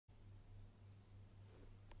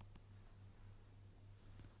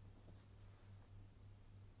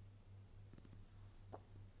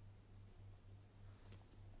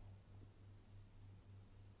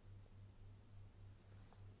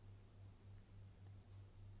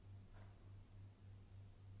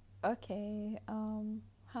Okay,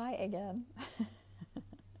 hi again.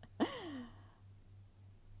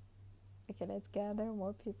 Okay, let's gather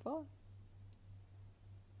more people.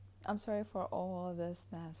 I'm sorry for all this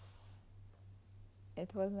mess.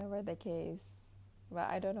 It was never the case, but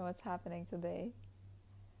I don't know what's happening today.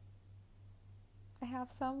 I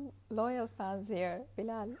have some loyal fans here,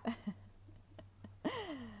 Bilal.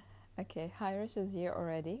 Okay, Heinrich is here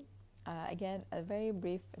already. Again, a very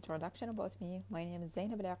brief introduction about me. My name is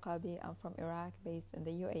Zainab Al-Eqabi. I'm from Iraq, based in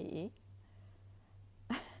the UAE.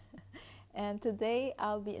 And today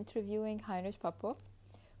I'll be interviewing Heinrich Popow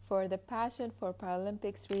for the Passion for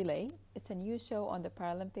Paralympics Relay. It's a new show on the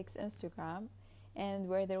Paralympics Instagram and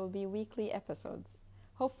where there will be weekly episodes.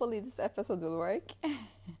 Hopefully this episode will work.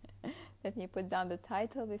 Let me put down the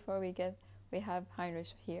title before we have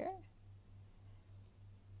Heinrich here.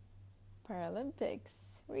 Paralympics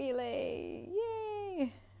Relay.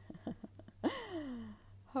 Yay!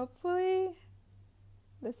 Hopefully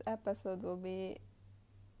this episode will be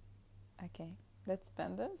okay. Let's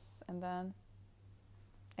spin this and then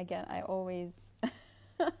again I always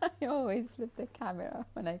I always flip the camera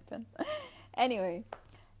when I pin. Anyway,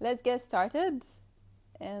 let's get started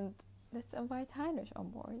and let's invite Heinrich on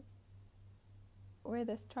board where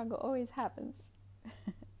the struggle always happens.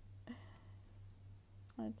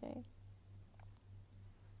 Okay.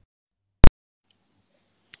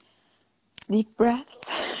 Deep breath.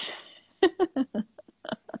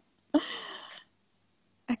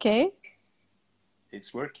 Okay.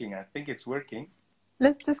 It's working. I think it's working.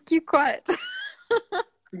 Let's just keep quiet.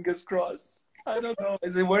 Fingers crossed. I don't know.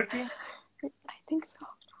 Is it working? I think so.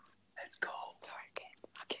 Let's go. It's working.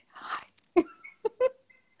 Okay, hi.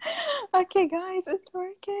 Okay, guys, it's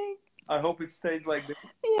working. I hope it stays like this.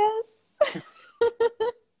 Yes.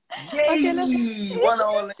 Yay! Okay, 1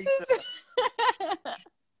 hour later.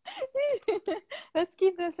 Let's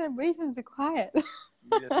keep the celebrations quiet.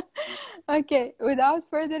 Yes. Okay, without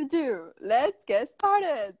further ado, let's get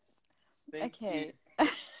started. Thank Okay.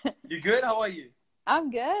 You good? How are you? I'm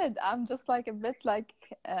good. I'm just like a bit like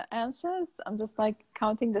anxious. I'm just like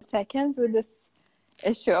counting the seconds with this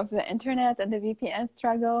issue of the internet and the VPN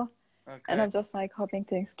struggle. Okay. And I'm just like hoping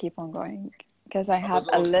things keep on going because I have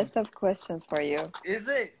was a awesome. list of questions for you. Is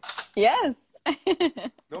it? Yes.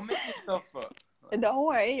 Don't make me suffer. Don't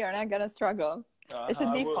worry, you're not gonna struggle. It should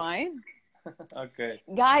I be will. fine. Okay.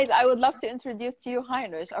 Guys, I would love to introduce to you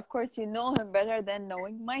Heinrich. Of course, you know him better than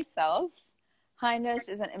knowing myself. Heinrich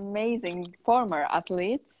is an amazing former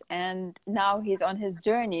athlete, and now he's on his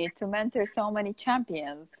journey to mentor so many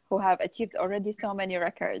champions who have achieved already so many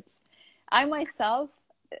records. I myself,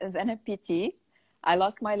 as an PT, I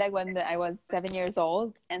lost my leg when I was 7 years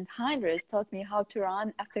old, and Heinrich taught me how to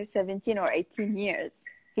run after 17 or 18 years.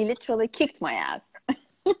 He literally kicked my ass.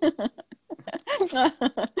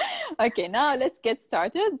 Okay, now let's get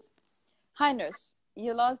started. Heinrich,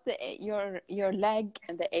 you lost your leg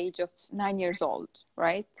at the age of 9 years old,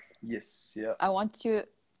 right? Yes. Yeah. I want you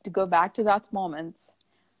to go back to that moment.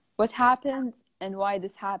 What happened and why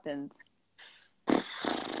this happened?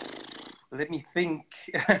 Let me think.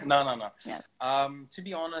 No. Yes. To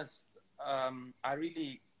be honest, I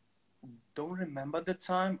really don't remember the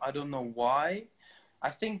time. I don't know why. I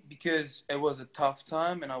think because it was a tough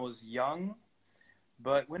time and I was young.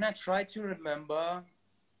 But when I try to remember,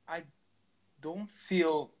 I don't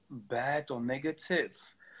feel bad or negative.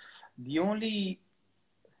 The only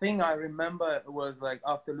thing I remember was like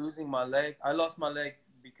after losing my leg, I lost my leg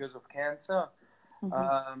because of cancer.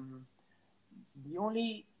 The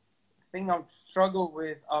only thing I struggled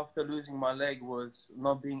with after losing my leg was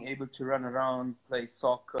not being able to run around, play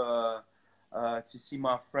soccer, to see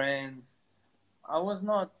my friends. I was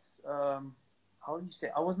not, how do you say?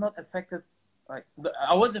 I was not affected. Like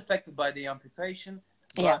I was affected by the amputation,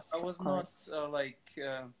 but Yes, I was of not course.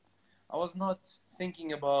 I was not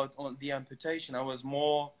thinking about on the amputation. I was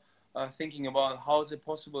more thinking about how is it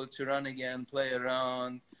possible to run again, play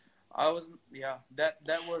around.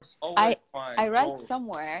 That was always my I read goal.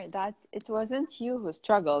 somewhere that it wasn't you who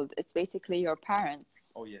struggled. It's basically your parents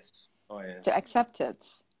Oh yes, oh yes. to accept it.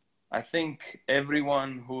 I think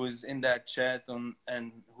everyone who is in that chat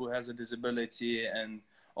and who has a disability, and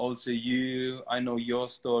also you, I know your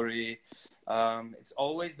story. It's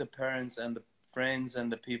always the parents and the friends and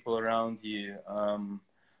the people around you.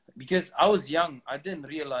 Because I was young, I didn't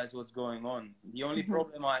realize what's going on. The only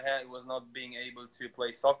problem I had was not being able to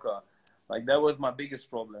play soccer. Like that was my biggest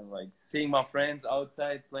problem. Like seeing my friends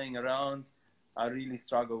outside playing around, I really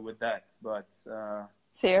struggled with that. But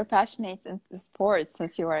So you're passionate in sports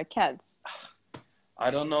since you were a kid.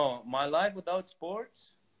 I don't know. My life without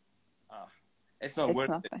sports, it's not It's worth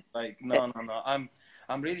nothing. it. Like no.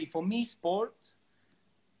 I'm really, for me, sport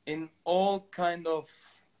in all kind of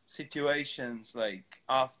situations, like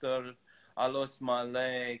after I lost my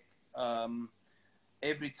leg,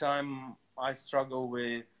 every time I struggle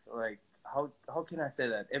with, like, how can I say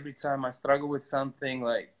that? Every time I struggle with something,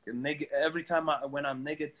 like every time when I'm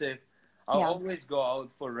negative, I'll Yes. always go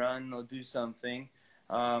out for a run or do something.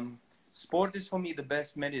 Sport is for me the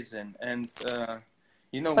best medicine, and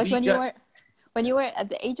you know, But we got. when you were at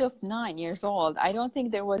the age of 9 years old, I don't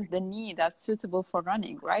think there was the knee that's suitable for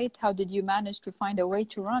running, right? How did you manage to find a way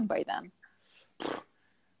to run by then?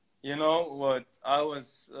 You know what? I was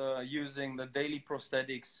using the daily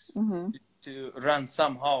prosthetics to run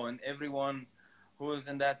somehow, and everyone who is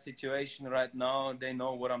in that situation right now, they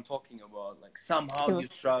know what I'm talking about. Like somehow you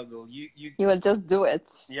struggle, You will just do it.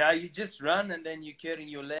 yeah, you just run, and then you're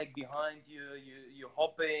carrying your leg behind you. You're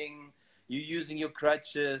hopping. You're using your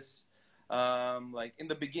crutches. Like in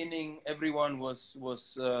the beginning, everyone was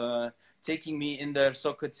taking me in their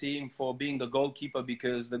soccer team for being the goalkeeper,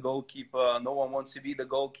 because the goalkeeper, no one wants to be the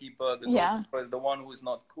goalkeeper. The goalkeeper is the one who is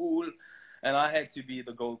not cool, and I had to be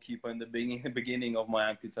the goalkeeper in the beginning of my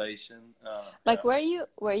amputation. Like,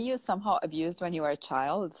 were you somehow abused when you were a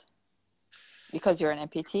child because you're an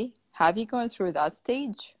amputee? Have you gone through that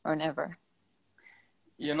stage or never?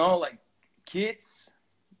 You know, like kids,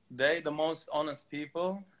 they're the most honest people,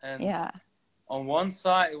 and yeah. On one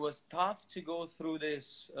side, it was tough to go through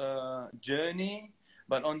this journey,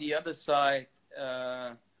 but on the other side,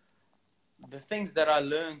 the things that I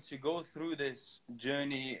learned to go through this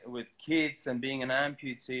journey with kids and being an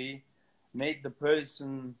amputee made the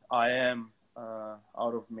person I am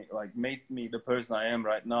out of me, like made me the person I am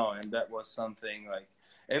right now. And that was something like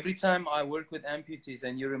every time I work with amputees,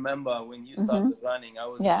 and you remember when you started running, I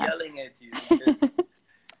was yelling at you because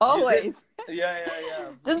always. Yeah.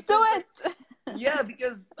 Just do it. Yeah,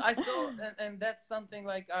 because I saw, and that's something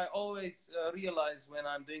like I always realize when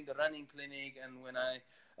I'm doing the running clinic and when I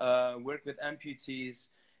work with amputees.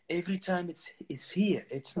 Every time it's here.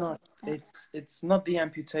 It's not the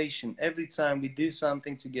amputation. Every time we do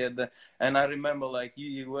something together, and I remember like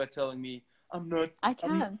you were telling me, I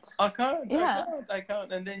can't.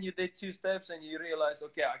 And then you did 2 steps and you realize,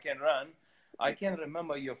 okay, I can run. I can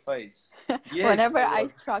remember your face. Yes, whenever I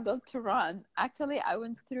struggled to run, actually, I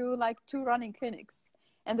went through like 2 running clinics.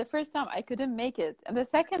 And the first time I couldn't make it. And the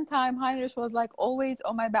second time, Heinrich was like always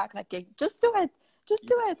on my back, like, just do it. Just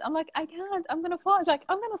do it. I'm like, I can't. I'm going to fall. It's like,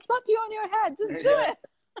 I'm going to slap you on your head. Just do it.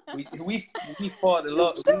 We fought a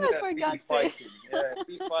lot. Just do it, for God's sake. Yeah,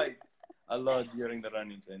 we fight a lot during the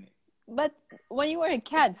running training. But when you were a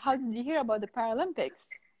kid, how did you hear about the Paralympics?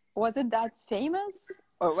 Was it that famous?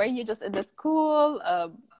 Or were you just in the school,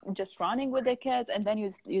 just running with the kids, and then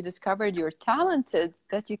you discovered you're talented,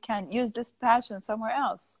 that you can use this passion somewhere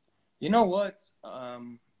else? You know what?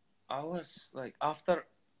 I was like,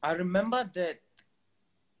 I remember that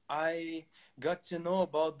I got to know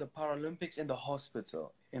about the Paralympics in the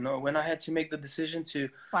hospital. You know, when I had to make the decision to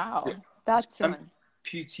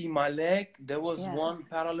amputee my leg, there was one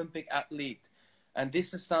Paralympic athlete, and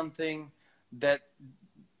this is something that,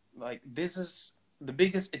 like, this is the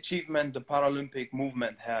biggest achievement the Paralympic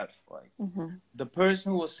movement have. Like the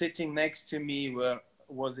person who was sitting next to me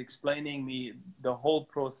was explaining me the whole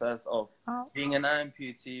process of being an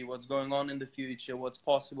amputee, what's going on in the future, what's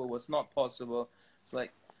possible, what's not possible. It's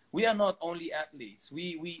like we are not only athletes,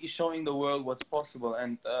 we showing the world what's possible.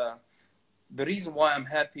 And the reason why I'm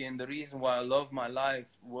happy and the reason why I love my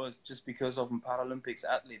life was just because of a Paralympics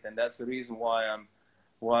athlete, and that's the reason why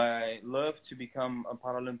I love to become a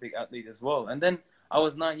Paralympic athlete as well. And then I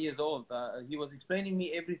was 9 years old. He was explaining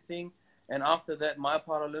me everything. And after that, my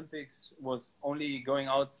Paralympics was only going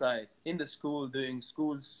outside in the school, doing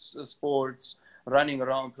school sports, running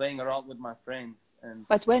around, playing around with my friends.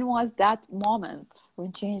 But when was that moment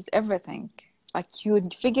when changed everything? Like you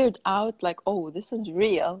figured out like, oh, this is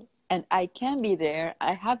real and I can be there.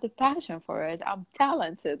 I have the passion for it. I'm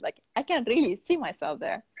talented. Like I can really see myself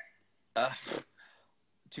there.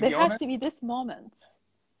 There has to be this moment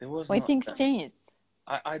when things changed.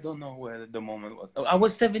 I don't know where the moment was. I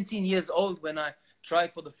was 17 years old when I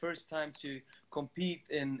tried for the first time to compete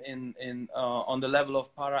on the level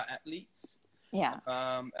of para athletes. Yeah.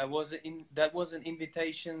 That was an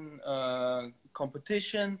invitation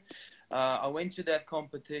competition. I went to that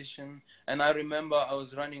competition, and I remember I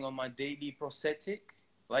was running on my daily prosthetic.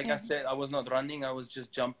 Like I said, I was not running. I was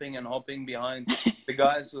just jumping and hopping behind the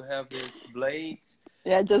guys who have this blades.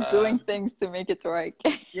 Yeah, just doing things to make it work.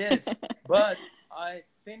 Yes, but I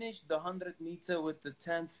finished the 100-meter with the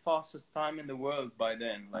 10th fastest time in the world by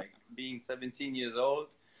then, like being 17 years old.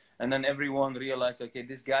 And then everyone realized, okay,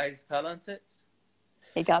 this guy is talented.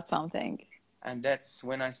 He got something. And that's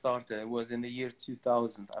when I started. It was in the year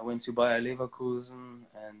 2000. I went to Bayer Leverkusen,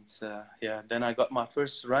 and yeah, then I got my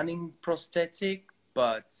first running prosthetic.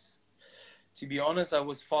 But to be honest, I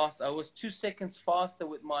was fast. I was 2 seconds faster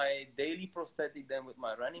with my daily prosthetic than with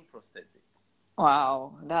my running prosthetic.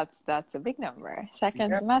 Wow, that's a big number.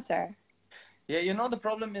 Seconds Yeah. matter. Yeah, you know, the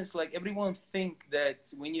problem is like everyone think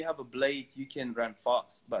that when you have a blade, you can run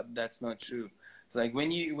fast, but that's not true. It's like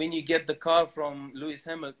when you get the car from Lewis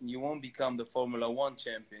Hamilton, you won't become the Formula One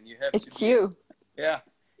champion. You have It's to be, you. yeah,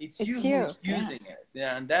 it's you It's who's you. using it.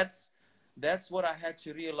 Yeah, and that's what I had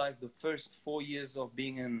to realize the first 4 years of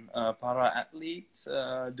being a para athlete,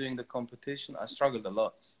 doing the competition. I struggled a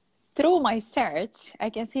lot. Through my search, I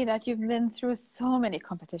can see that you've been through so many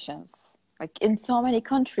competitions, like in so many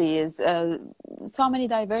countries, so many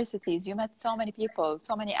diversities. You met so many people,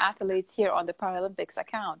 so many athletes here on the Paralympics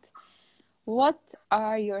account. What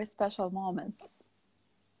are your special moments?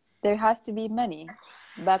 There has to be many,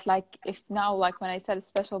 but like if now, like when I said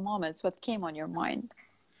special moments, what came on your mind?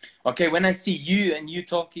 Okay, when I see you and you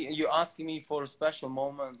talking, you asking me for a special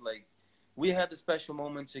moment, like we had a special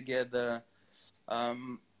moment together.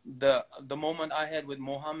 The moment I had with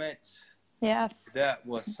Mohammed, Yes. that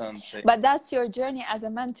was something. But that's your journey as a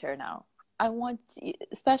mentor now. I want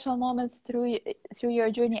special moments through your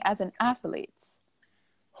journey as an athlete.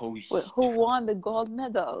 Oh, Who won the gold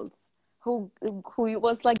medals, who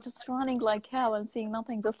was like just running like hell and seeing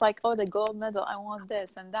nothing, just like, oh, the gold medal, I want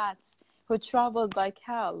this and that, who traveled like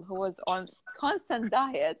hell, who was on constant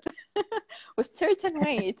diet with certain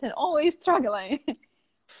weight and always struggling.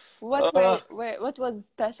 What was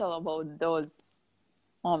special about those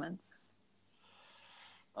moments?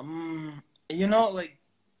 You know, like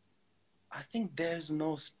I think there's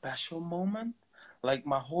no special moment. Like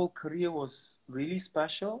my whole career was really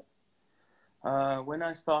special. When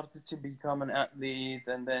I started to become an athlete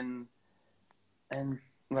and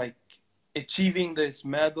like achieving these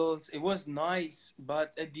medals, it was nice,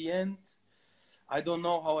 but at the end, I don't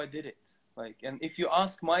know how I did it. Like, and if you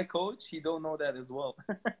ask my coach, he don't know that as well.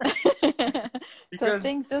 So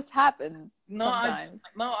things just happen sometimes.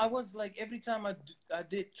 I was like, every time I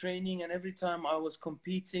did training and every time I was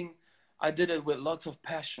competing, I did it with lots of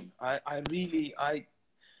passion. I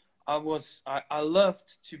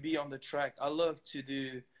loved to be on the track. I loved to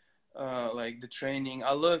do like the training.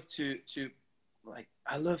 I love to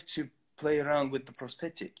play around with the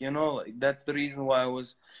prosthetic, you know, like that's the reason why I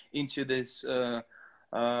was into this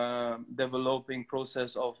developing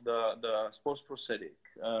process of the sports prosthetic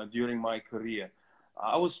during my career.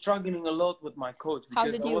 I was struggling a lot with my coach. How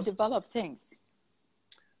did you develop things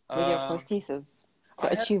with your prosthesis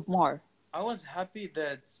to achieve more? I was happy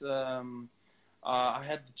that I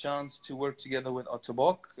had the chance to work together with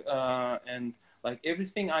Ottobock, and like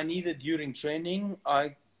everything I needed during training,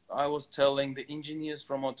 I was telling the engineers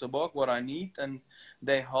from Ottobock what I need, and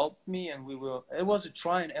they helped me, and it was a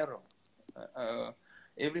try and error.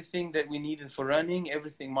 Everything that we needed for running,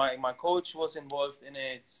 everything, my coach was involved in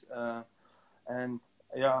it, and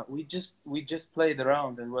yeah, we just played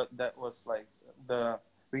around, and that was like the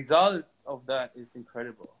result of that is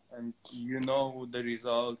incredible. And you know the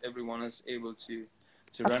result, everyone is able to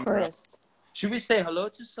run around. Should we say hello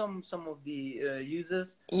to some of the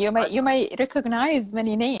users? You may recognize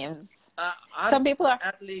many names. Some people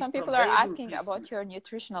are asking about your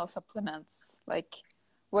nutritional supplements. Like,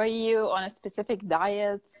 were you on a specific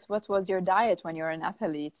diet? What was your diet when you were an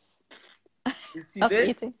athlete? You see this?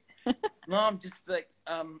 Eating. No, I'm just like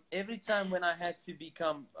every time when I had to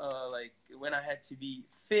become when I had to be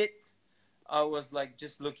fit, I was like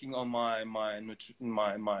just looking on my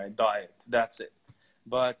diet. That's it.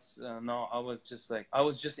 But no, I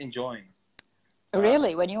was just enjoying.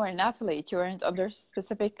 Really? When you were an athlete, you weren't under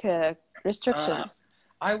specific restrictions?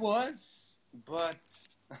 I was, but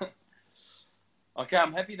okay,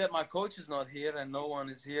 I'm happy that my coach is not here and no one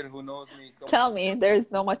is here who knows me. Tell me,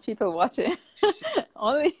 there's not much people watching.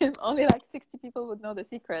 only like 60 people would know the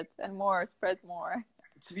secret, and more, spread more.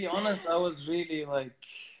 To be honest, I was really like,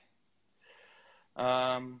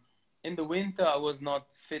 in the winter, I was not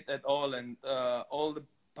fit at all. And all the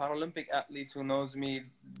Paralympic athletes who knows me,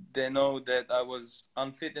 they know that I was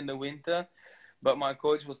unfit in the winter. But my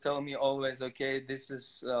coach was telling me always, okay, this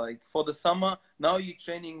is like for the summer. Now you're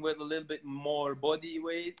training with a little bit more body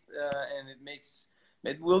weight, and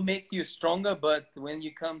it will make you stronger. But when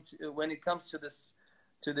it comes to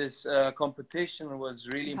this competition, it was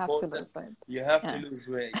really important. You have to lose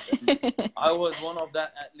weight. I was one of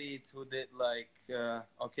that athletes who did like,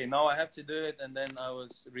 okay, now I have to do it, and then I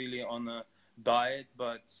was really on a diet,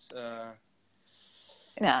 but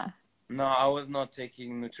yeah. No, I was not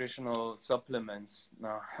taking nutritional supplements.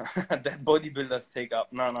 No, that bodybuilders take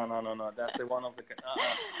up. No, no, no, no, no. That's one of the.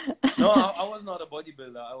 No, I was not a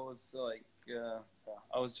bodybuilder. I was like,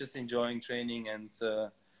 I was just enjoying training, and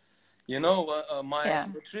you know, my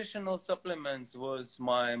nutritional supplements was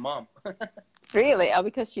my mom. Really? Oh,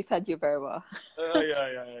 because she fed you very well.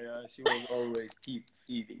 Yeah. She was always keep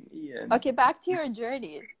feeding me. And... Okay, back to your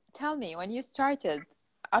journey. Tell me, when you started,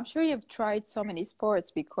 I'm sure you've tried so many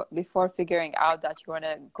sports before figuring out that you want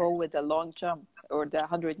to go with the long jump or the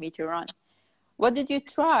 100-meter run. What did you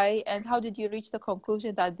try, and how did you reach the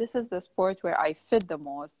conclusion that this is the sport where I fit the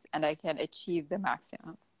most and I can achieve the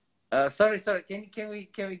maximum? Sorry. Can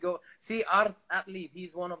we go? See, Art's athlete.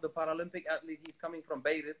 He's one of the Paralympic athletes. He's coming from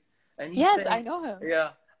Beirut. And yes, saying, I know him.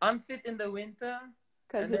 Yeah, unfit in the winter.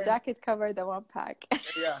 Because the jacket covered the one pack.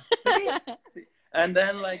 Yeah. See? And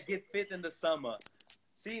then like get fit in the summer.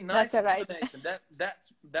 See, nice explanation. Right.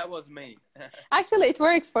 That was me. Actually, it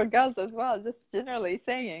works for girls as well. Just generally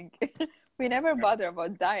saying, we never bother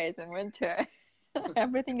about diet in winter.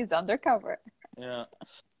 Everything is undercover. Yeah.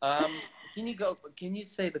 Can you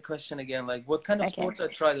say the question again? Like, what kind of sports I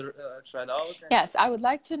tried out? Yes, I would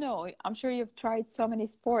like to know. I'm sure you've tried so many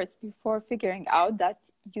sports before figuring out that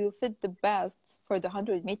you fit the best for the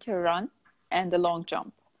 100-meter run and the long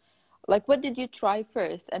jump. Like, what did you try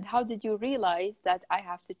first, and how did you realize that I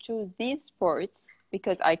have to choose these sports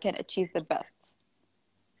because I can achieve the best?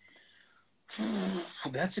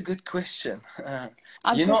 That's a good question.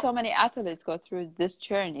 I'm sure so many athletes go through this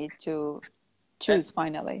journey to choose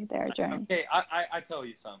finally their journey. Okay, I tell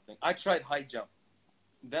you something. I tried high jump.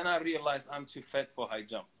 Then I realized I'm too fat for high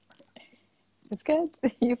jump. It's good.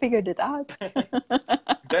 You figured it out.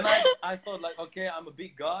 Then I thought like, okay, I'm a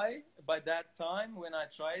big guy. By that time, when I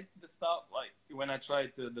tried the stuff, like when I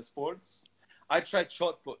tried the sports, I tried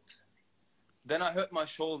shot put. Then I hurt my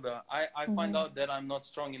shoulder. I find out that I'm not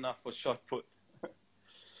strong enough for shot put.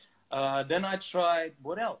 Then I tried,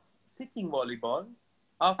 what else? Sitting volleyball.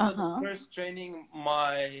 After the first training,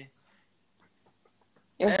 my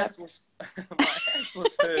ass was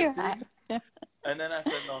hurting. And then I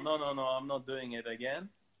said, no, I'm not doing it again.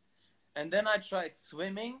 And then I tried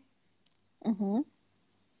swimming.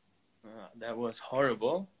 That was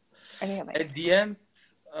horrible. Really? At the end,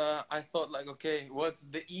 I thought like, okay, what's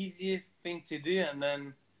the easiest thing to do? And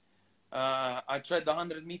then I tried the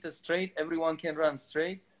 100 meters straight. Everyone can run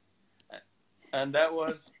straight. And that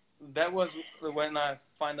was when I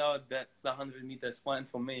find out that the 100 meters fine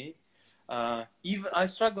for me. Even I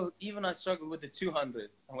struggled with the 200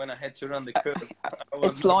 when I had to run the curve.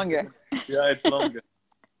 It's longer. Yeah, it's longer.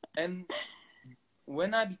 And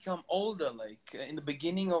when I become older, like in the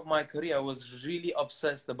beginning of my career, I was really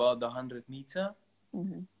obsessed about the 100 meter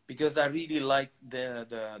because I really liked the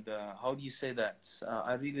how do you say that?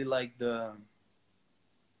 I really liked the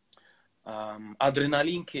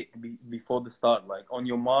adrenaline kick before the start, like on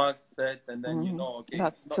your mark, set, and then you know, okay,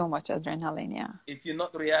 that's too much adrenaline. Yeah, if you're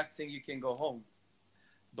not reacting, you can go home.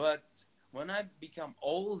 But when I become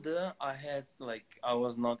older, I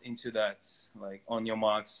was not into that, like on your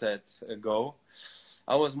mark, set, go.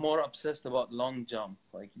 I was more obsessed about long jump.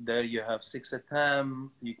 Like there you have 6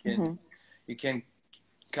 attempts, you can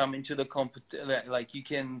come into the like you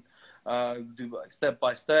can do like step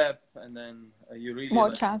by step, and then you really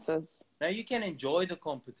more chances. Now you can enjoy the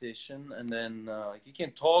competition, and then you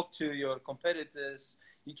can talk to your competitors.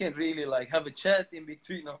 You can really like have a chat in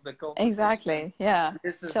between of the competition. Exactly. Yeah.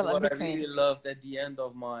 This is what I really loved at the end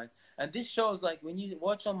of my. And this shows like when you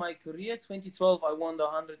watch on my career, 2012 I won the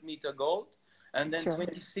 100 meter gold, and then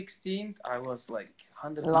 2016 I was like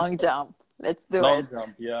 100 long jump. Let's do it. Long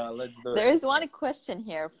jump. Yeah, let's do it. There is one question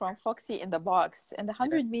here from Foxy in the box. In the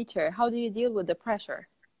 100 meter, how do you deal with the pressure?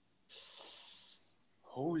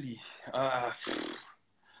 Holy, I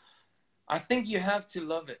think you have to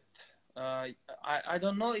love it. I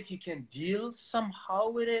don't know if you can deal somehow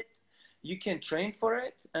with it. You can train for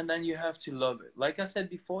it, and then you have to love it. Like I said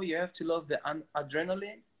before, you have to love the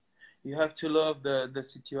adrenaline. You have to love the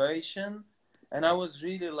situation. And I was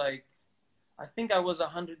really like, I think I was a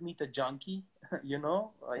 100 meter junkie, you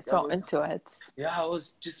know? Like so into it. Yeah, I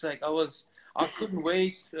was just like, I couldn't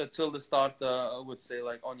wait till the start, I would say,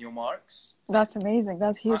 like, on your marks. That's amazing.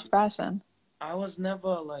 That's huge passion. I was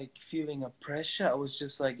never, like, feeling a pressure. I was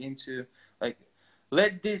just, like, into, like,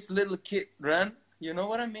 let this little kid run. You know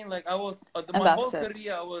what I mean? Like, I was, my whole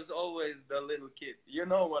career, I was always the little kid. You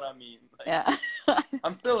know what I mean? Like, yeah.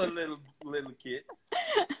 I'm still a little kid.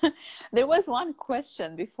 There was one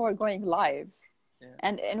question before going live,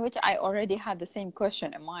 and in which I already had the same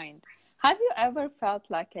question in mind. Have you ever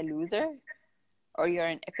felt like a loser? or you're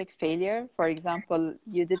an epic failure? For example,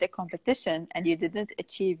 you did a competition and you didn't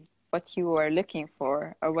achieve what you were looking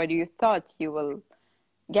for or what you thought you will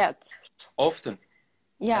get. Often.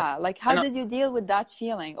 Yeah, like how And did you deal with that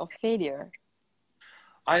feeling of failure?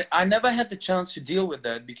 I never had the chance to deal with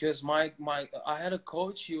that because I had a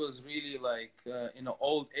coach. He was really like in an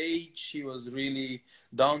old age. He was really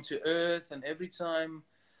down to earth, and every time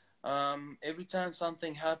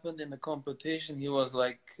something happened in the competition, he was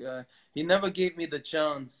like he never gave me the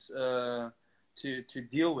chance to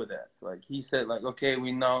deal with that. Like he said, like, okay,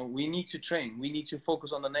 we need to train. We need to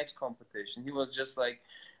focus on the next competition. He was just like,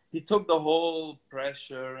 he took the whole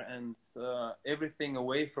pressure and everything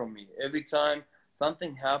away from me. Every time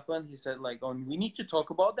something happened, he said, like, "Oh, we need to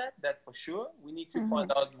talk about that. That for sure. We need to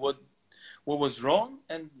find out what was wrong,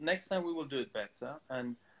 and next time we will do it better."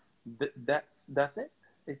 And that's it.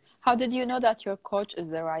 It's How did you know that your coach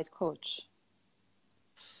is the right coach?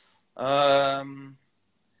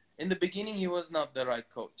 in the beginning, he was not the right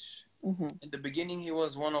coach. In the beginning, he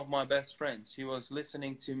was one of my best friends. He was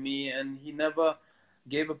listening to me, and he never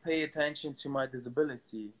gave a pay attention to my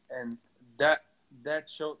disability, and that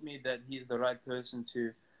showed me that he's the right person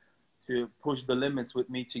to push the limits with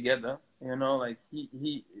me together. You know, like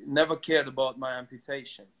he never cared about my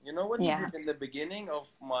amputation. You know what he did in the beginning of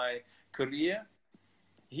my career?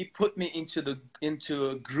 He put me into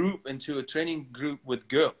a training group with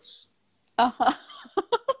girls.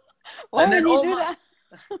 Why would you do that?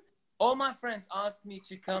 All my friends asked me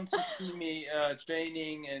to come to see me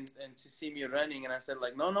training and to see me running, and I said,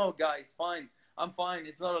 like, no, guys, fine. I'm fine.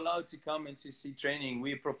 It's not allowed to come and to see training.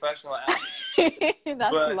 We're professional athletes.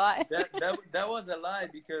 That's a lie. That was a lie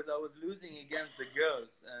because I was losing against the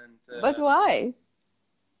girls. And but why?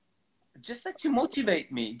 Just like to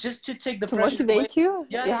motivate me, just to take the to pressure motivate away. you.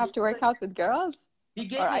 You have to work out with girls. He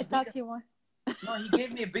gave or me I thought he wanted. No, he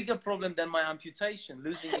gave me a bigger problem than my amputation,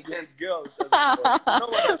 losing against girls.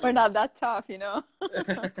 We're not that tough, you know.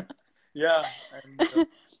 Yeah. And,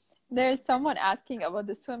 there's someone asking about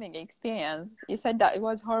the swimming experience. You said that it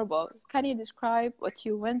was horrible. Can you describe what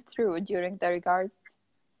you went through during the regards,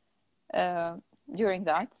 during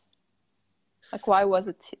that? Like, why was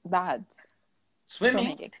it bad?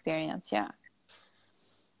 Swimming experience, yeah.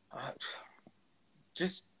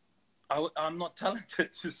 I'm not talented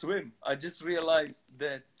to swim. I just realized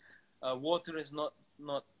that water is not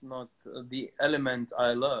the element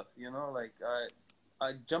I love. You know, like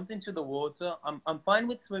I jumped into the water. I'm fine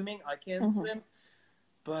with swimming. I can swim,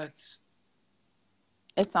 but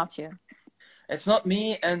it's not you. It's not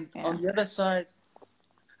me. And on the other side,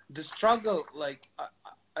 the struggle, like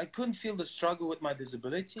I couldn't feel the struggle with my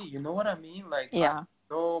disability. You know what I mean? Like, I had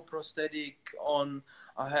no prosthetic on.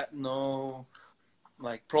 I had no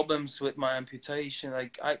like problems with my amputation.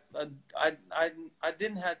 Like I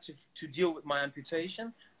didn't have to deal with my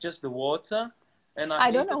amputation, just the water. And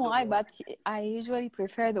I don't know why, but I usually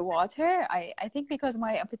prefer the water. I think because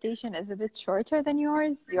my amputation is a bit shorter than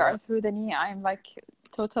yours. You are through the knee. I'm like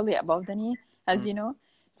totally above the knee, as you know.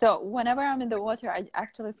 So whenever I'm in the water, I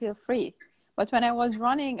actually feel free. But when I was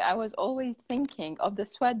running, I was always thinking of the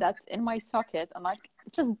sweat that's in my socket. I'm like,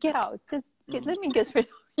 just get out. Just let me get rid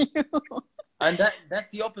of you. And that's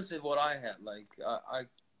the opposite of what I had. Like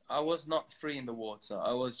I was not free in the water.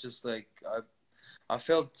 I was just like I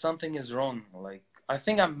felt something is wrong. Like I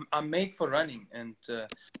think I'm made for running, and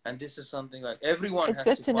this is something like everyone. It's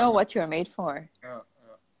good to know what you're made for.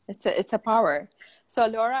 It's a power. So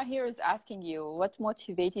Laura here is asking you, what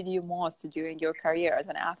motivated you most during your career as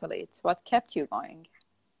an athlete? What kept you going?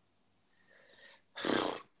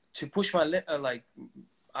 To push my like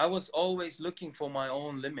I was always looking for my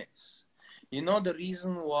own limits. You know, the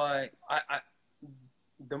reason why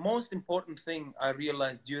the most important thing I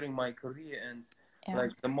realized during my career, and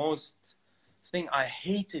like the most thing I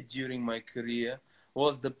hated during my career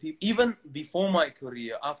was the people, even before my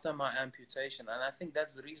career, after my amputation. And I think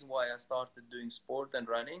that's the reason why I started doing sport and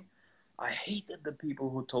running. I hated the people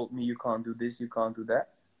who told me you can't do this, you can't do that.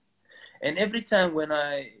 And every time when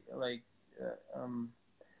I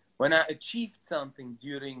achieved something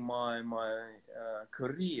during my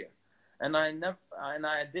career, and I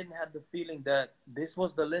didn't have the feeling that this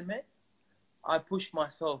was the limit, I pushed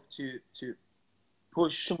myself to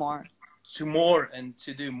push to more and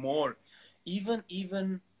to do more. Even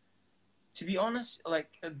to be honest, like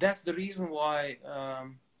that's the reason why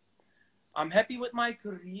I'm happy with my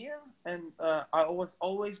career, and I was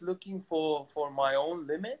always looking for my own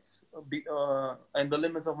limits and the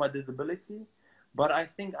limits of my disability. But I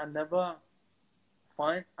think I never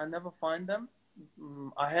find them.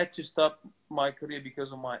 I had to stop my career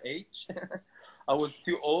because of my age. I was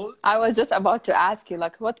too old. I was just about to ask you,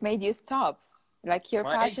 like, what made you stop? Like your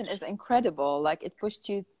My passion age. is incredible. Like it pushed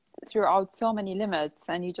you throughout so many limits,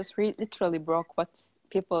 and you just literally broke what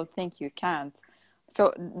people think you can't.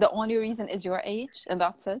 So the only reason is your age, and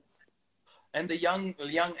that's it. And the young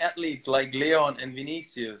athletes like Leon and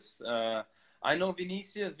Vinicius. I know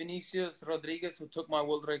Vinicius Rodriguez, who took my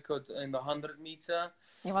world record in the 100-meter.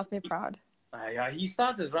 You must be proud. Yeah, he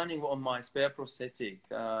started running on my spare prosthetic,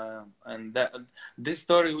 and this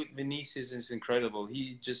story with Vinicius is incredible.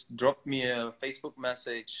 He just dropped me a Facebook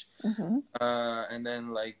message, and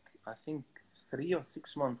then like I think 3 or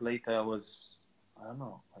 6 months later, I don't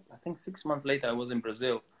know, I think 6 months later I was in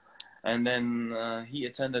Brazil, and then he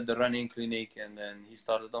attended the running clinic, and then he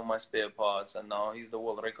started on my spare parts, and now he's the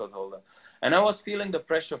world record holder. And I was feeling the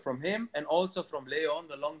pressure from him, and also from Leon,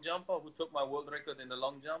 the long jumper, who took my world record in the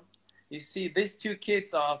long jump. You see, these two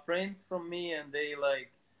kids are friends from me, and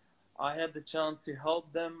I had the chance to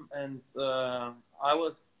help them, and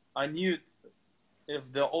I knew if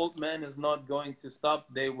the old man is not going to stop,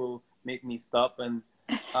 they will make me stop. And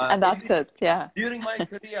And that's it, yeah. during my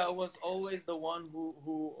career, I was always the one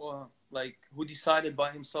who decided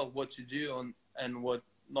by himself what to do and what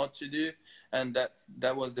not to do, and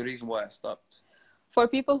that was the reason why I stopped. For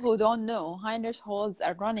people who don't know, Heinrich holds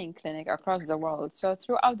a running clinic across the world. So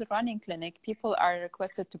throughout the running clinic, people are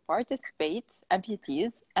requested to participate,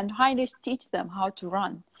 amputees, and Heinrich teach them how to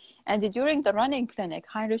run. And during the running clinic,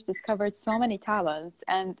 Heinrich discovered so many talents,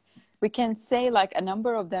 and we can say like a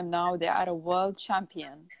number of them now, they are a world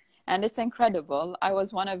champion. And it's incredible. I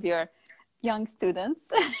was one of your young students.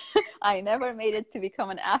 I never made it to become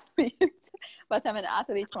an athlete, but I'm an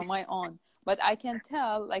athlete for my own. But I can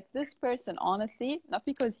tell, like, this person, honestly, not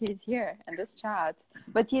because he's here in this chat,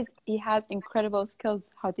 but he has incredible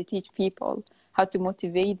skills how to teach people, how to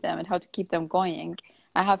motivate them, and how to keep them going.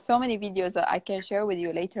 I have so many videos that I can share with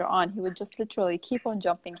you later on. He would just literally keep on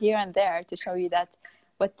jumping here and there to show you that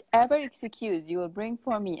whatever excuse you will bring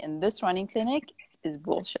for me in this running clinic is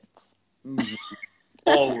bullshit.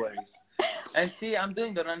 Always. And see, I'm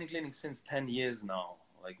doing the running clinic since 10 years now.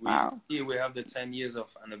 Like we have the 10 years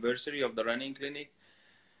of anniversary of the running clinic,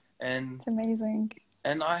 and it's amazing.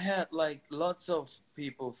 And I had like lots of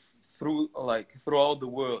people throughout the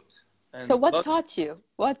world. And so what taught you?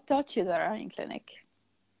 What taught you the running clinic?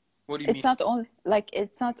 What do you mean?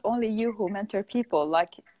 It's not only you who mentor people.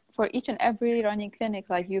 Like for each and every running clinic,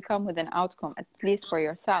 like you come with an outcome, at least for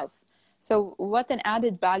yourself. So what an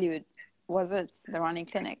added value was it, the running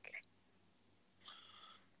clinic?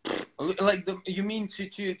 Like you mean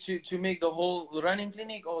to make the whole running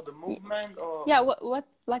clinic or the movement or yeah,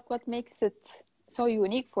 what makes it so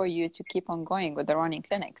unique for you to keep on going with the running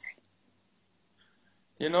clinics?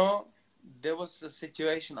 You know, there was a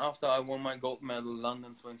situation after I won my gold medal in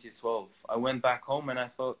London 2012. I went back home and I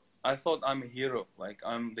thought I'm a hero, like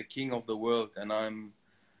I'm the king of the world, and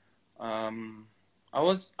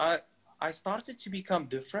I started to become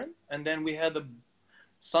different. And then we had a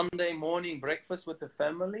Sunday morning breakfast with the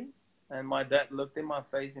family. And my dad looked in my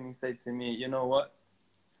face and he said to me, you know what?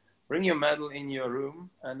 Bring your medal in your room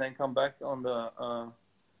and then come back to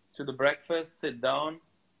the breakfast, sit down,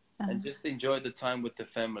 and just enjoy the time with the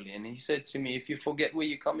family. And he said to me, if you forget where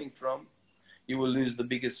you're coming from, you will lose the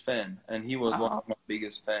biggest fan. And he was one of my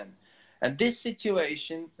biggest fans. And this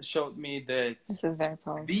situation showed me that this is very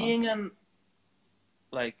powerful. Being an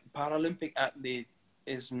Paralympic athlete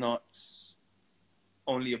is not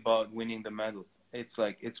only about winning the medal.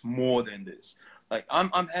 It's more than this. Like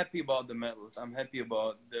I'm happy about the medals. I'm happy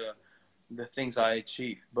about the things I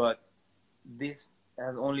achieved. But this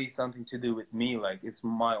has only something to do with me. Like it's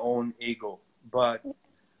my own ego. But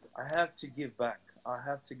I have to give back.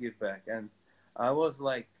 And I was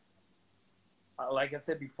like I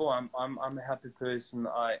said before, I'm a happy person.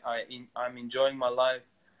 I'm enjoying my life.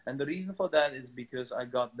 And the reason for that is because I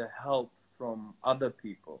got the help from other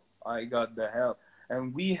people. I got the help.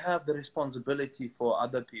 And we have the responsibility for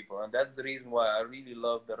other people. And that's the reason why I really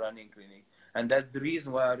love the running clinic. And that's the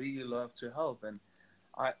reason why I really love to help. And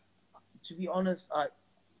to be honest, I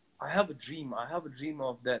have a dream. I have a dream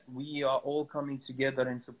of that we are all coming together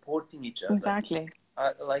and supporting each other. Exactly.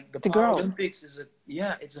 Like the Paralympics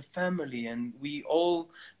it's a family, and we all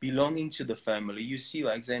belonging to the family. You see,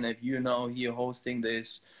 like Zainab, you now here hosting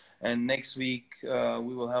this. And next week,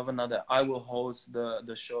 we will have I will host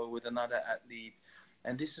the show with another athlete.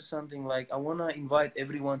 And this is something like I want to invite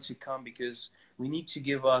everyone to come, because we need to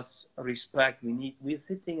give us respect. We're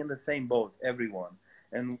sitting in the same boat, everyone.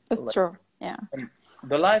 And that's true. Yeah. And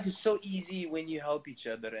the life is so easy when you help each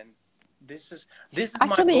other. And this is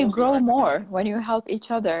actually you grow more when you help each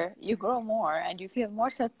other. You grow more and you feel more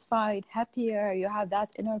satisfied, happier. You have that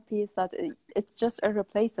inner peace that it's just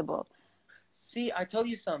irreplaceable. See, I tell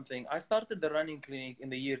you something. I started the running clinic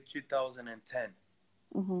in the year 2010.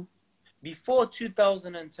 Mm-hmm. Before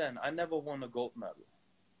 2010, I never won a gold medal.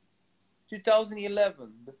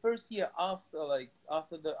 2011, the first year after I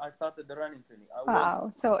started the running clinic,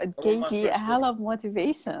 Wow. So it I won gave my you a first hell gold. of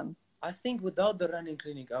motivation. I think without the running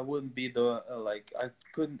clinic, I wouldn't be the I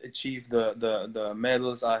couldn't achieve the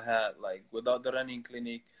medals I had. Like without the running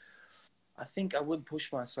clinic, I think I wouldn't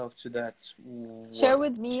push myself to that. Share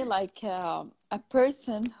with me like a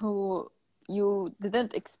person who you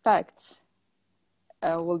didn't expect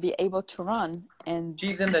will be able to run and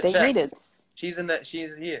She's in the they made chat. it.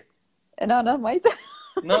 She's here. No, not myself.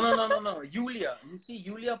 No. Julia. You see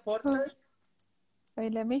Julia Porter?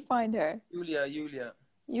 Wait, let me find her. Julia.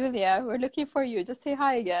 Julia, we're looking for you. Just say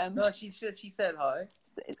hi again. No, she said hi.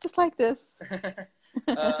 Just like this.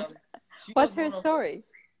 She What's was her one of story?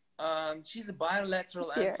 she's a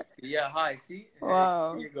bilateral Here. amputee. Yeah, hi. See?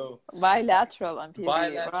 Wow. Hey, here you go. Bilateral amputee.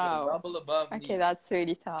 Bilateral, Wow. double above Okay, me. that's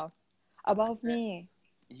really tough. Above me.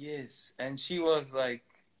 Yes, and she was like,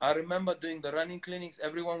 I remember doing the running clinics.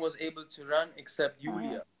 Everyone was able to run except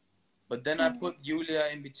Julia. But then I put Julia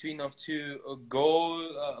in between of two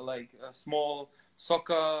small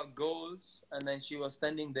soccer goals, and then she was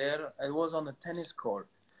standing there. It was on a tennis court,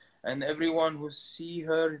 and everyone who see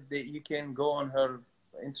her, you can go on her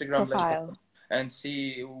Instagram Profile and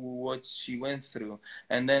see what she went through.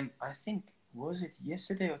 And then I think, was it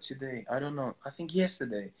yesterday or today? I don't know. I think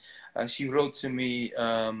yesterday, she wrote to me.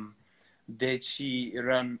 Did she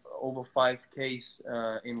run over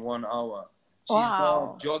 5Ks in 1 hour? She's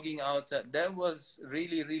now jogging outside. That was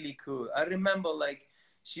really, really cool. I remember like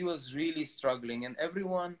she was really struggling, and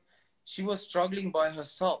she was struggling by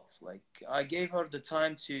herself. Like I gave her the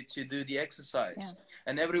time to do the exercise,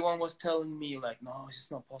 and everyone was telling me like, no,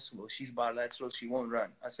 it's not possible. She's bilateral. She won't run.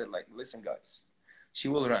 I said like, listen guys, she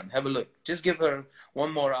will run. Have a look. Just give her 1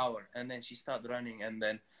 more hour. And then she started running. And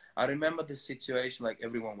then I remember the situation, like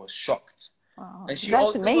everyone was shocked. Wow. And she That's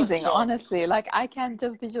also amazing, was shocked. honestly. Like I can't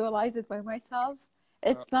just visualize it by myself.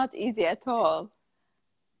 It's not easy at all.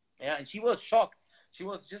 Yeah, and she was shocked. She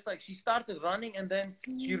was just like, she started running and then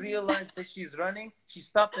she realized that she's running. She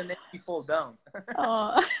stopped and then she fell down.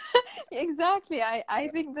 Oh, exactly. I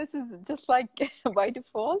think this is just like by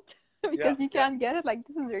default because you can't get it. Like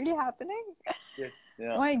this is really happening. Yes.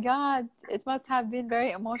 Yeah. Oh my God. It must have been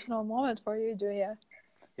very emotional moment for you, Julia.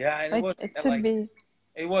 Yeah, and like, it should be.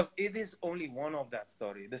 It is only one of that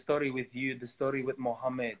story. The story with you, the story with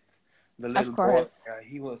Mohammed, the little of course. boy.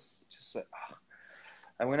 He was just like,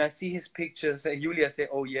 and when I see his pictures, Julia say,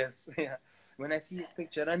 "Oh yes." Yeah. When I see his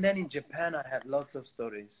picture, and then in Japan, I had lots of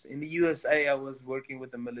stories. In the USA, I was working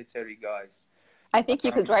with the military guys. I think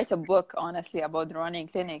you could write a book, honestly, about the running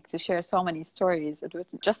clinic to share so many stories. It would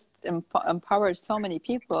just empower so many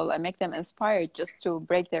people and make them inspired just to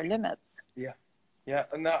break their limits. Yeah.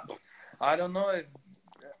 And I don't know if,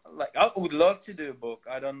 like, I would love to do a book.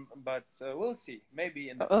 But we'll see. Maybe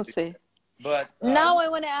in the future. We'll see. But now I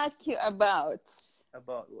want to ask you about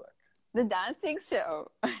what? The dancing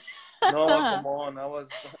show. No, come on.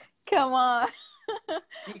 Come on.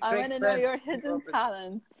 I want to know your hidden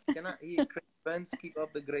talents. Craig Spence, keep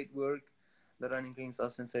up the great work. The running clinics are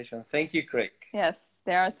sensational. Thank you, Craig. Yes,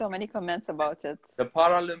 there are so many comments about it. The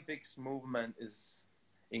Paralympics movement is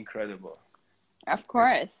incredible. Of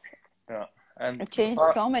course. Yeah. And it changed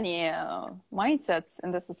so many mindsets in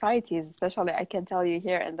the societies, especially I can tell you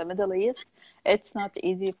here in the Middle East. It's not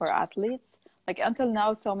easy for athletes. Like until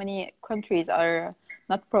now, so many countries are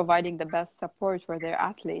not providing the best support for their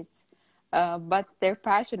athletes. But their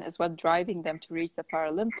passion is what driving them to reach the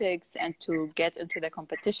Paralympics and to get into the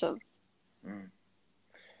competitions.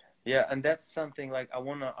 Yeah, and that's something like I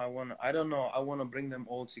wanna bring them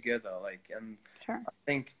all together. Sure. I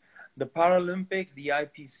think the Paralympics, the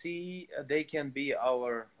IPC, they can be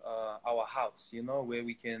our house, where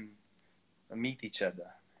we can meet each other.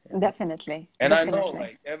 Definitely. And I know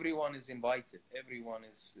like everyone is invited. Everyone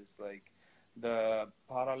is like the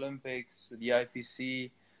Paralympics, the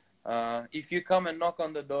IPC. If you come and knock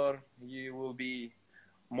on the door, you will be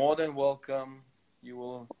more than welcome. You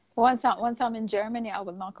will. Once I'm in Germany, I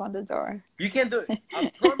will knock on the door. You can do it.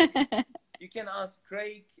 I promise. You can ask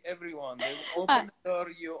Craig, everyone. They will open the door.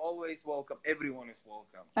 You're always welcome. Everyone is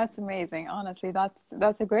welcome. That's amazing. Honestly,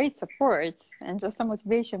 that's a great support and just a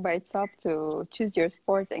motivation by itself to choose your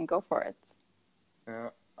sport and go for it.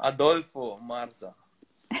 Adolfo Marza.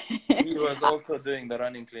 He was also doing the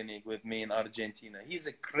running clinic with me in Argentina. He's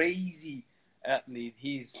a crazy athlete.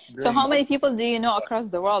 So how many people do you know across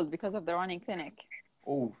the world because of the running clinic?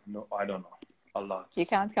 Oh, no, I don't know. A lot. You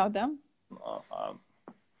can't count them?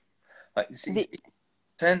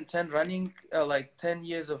 10 running, like 10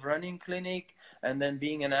 years of running clinic, and then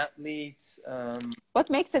being an athlete. What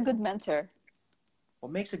makes a good mentor?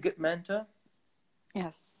 What makes a good mentor?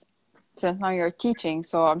 Yes. Since now you're teaching,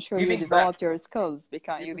 so I'm sure you Giving developed back. your skills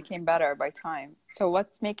because you became better by time. So what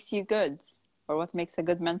makes you good, or what makes a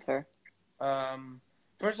good mentor?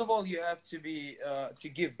 First of all, you have to be to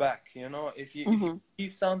give back. You know, if you Mm-hmm.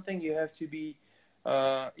 give something, you have to be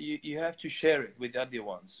you have to share it with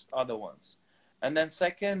other ones. And then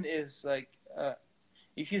second is like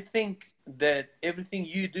if you think that everything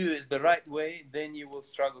you do is the right way, then you will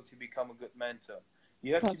struggle to become a good mentor.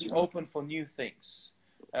 You have to That's be true. open for new things.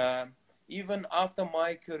 Even after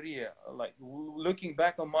my career, like looking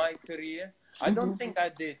back on my career, I don't think I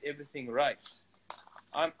did everything right.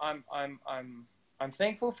 I'm I'm I'm I'm I'm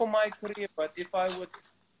thankful for my career, but if I would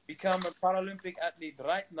become a Paralympic athlete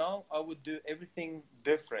right now, I would do everything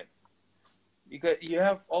different. Because you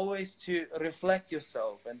have always to reflect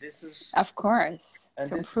yourself, and Of course, to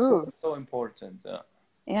this is so improve. so important.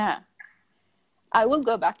 Yeah. I will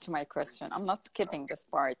go back to my question. I'm not skipping this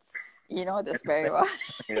part. You know this very well.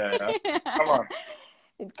 Yeah, yeah. Come on.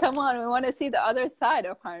 Come on, we want to see the other side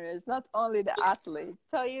of Heinrich, not only the athlete.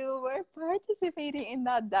 So you were participating in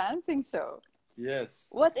that dancing show. Yes.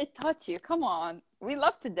 What it taught you? Come on. We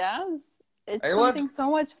love to dance. It's It was. something so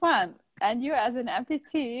much fun. And you as an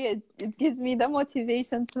amputee, it gives me the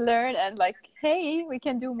motivation to learn and like, hey, we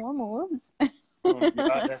can do more moves.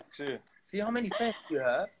 Yeah, that's true. See how many fans you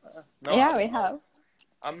have? No, Yeah, we have.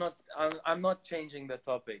 I'm not. I'm not changing the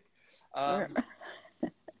topic.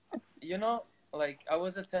 You know, like I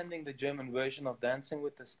was attending the German version of Dancing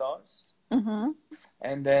with the Stars, Mm-hmm.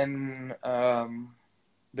 and then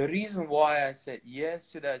the reason why I said yes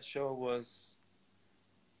to that show was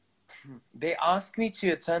they asked me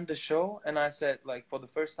to attend the show, and I said like for the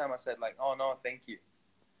first time I said like, oh no, thank you.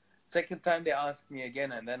 Second time they asked me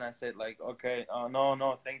again, and then I said like, okay,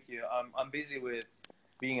 no, thank you. I'm busy with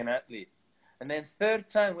being an athlete. And then third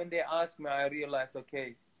time when they asked me, I realized,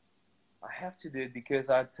 okay, I have to do it because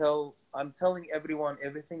I'm telling everyone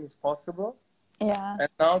everything is possible. Yeah. And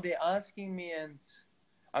now they're asking me, and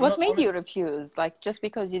I'm What not made honest. you refuse? Like just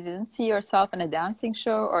because you didn't see yourself in a dancing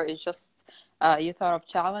show, or it's just you thought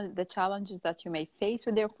of the challenges that you may face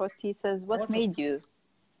with your prosthesis? What made you?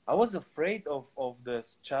 I was afraid of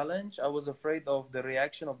this challenge. I was afraid of the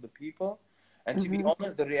reaction of the people. And to be Mm-hmm.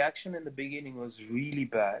 honest, the reaction in the beginning was really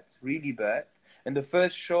bad, really bad. In the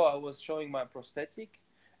first show, I was showing my prosthetic,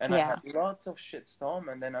 and I Yeah. had lots of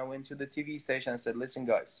shitstorm. And then I went to the TV station and said, listen,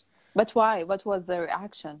 guys. But why? What was the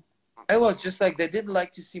reaction? It was just like they didn't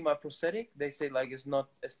like to see my prosthetic. They said like it's not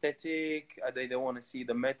aesthetic. They don't want to see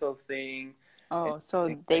the metal thing. Oh, And so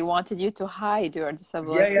things they like wanted you to hide your yeah, yeah,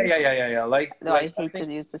 disability? yeah, yeah, yeah, yeah. Though I I hate to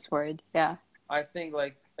think use this word. Yeah. I think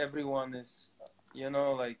like everyone is, you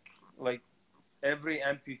know, like every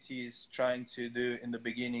amputee is trying to do in the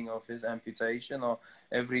beginning of his amputation, or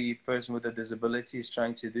every person with a disability is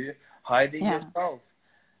trying to do, hiding Yeah. yourself.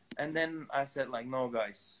 And then I said like, no,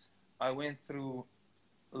 guys, I went through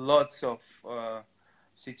lots of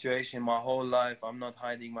situation my whole life. I'm not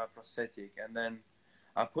hiding my prosthetic. And then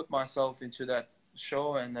I put myself into that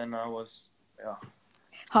show, and then I was, yeah.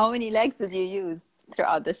 How many legs did you use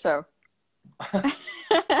throughout the show? Because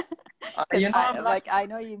You know, I'm lucky. I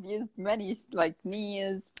know you've used many, like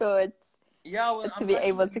knees, foot, Yeah, well, to I'm be lucky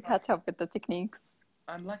able to enough. catch up with the techniques.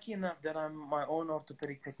 I'm lucky enough that I'm my own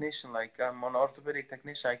orthopedic technician. Like I'm an orthopedic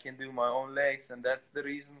technician, I can do my own legs, and that's the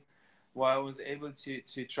reason why I was able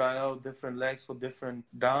to try out different legs for different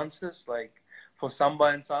dances. Like for samba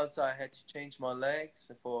and salsa, I had to change my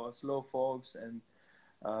legs. For slow folks and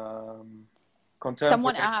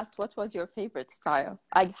Someone contemporary. asked, what was your favorite style?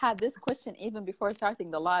 I had this question even before starting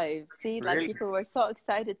the live. See, like Really, people were so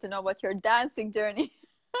excited to know about your dancing journey.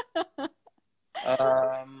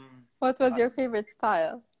 What was your favorite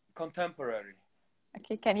style? contemporary.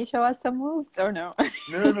 Okay, can you show us some moves or no?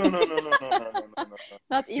 No.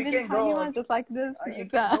 Not You even can tiny go on. ones, just like this, You like can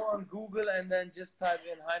that. go on Google and then just type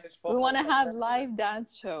in Heinrich We Popow want to have contemporary. live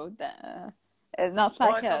dance show. Not No,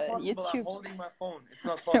 like it's not a possible. I'm YouTube. holding my phone. It's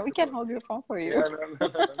not We can possible. hold your phone for you. Yeah,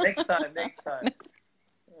 no. Next time.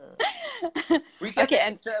 We can Okay, make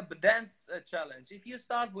and a dance challenge. If you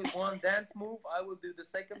start with one dance move, I will do the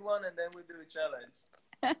second one, and then we'll do a challenge.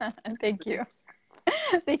 thank you.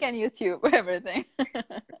 They can YouTube everything.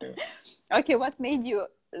 Okay, what made you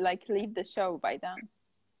like leave the show by then?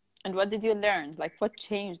 And what did you learn? Like what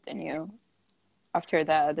changed in you after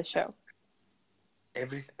the show?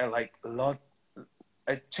 Everything like a lot.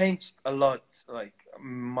 It changed a lot. Like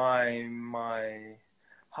my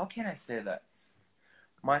how can I say that?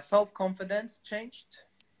 My self-confidence changed.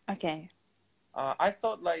 Okay. I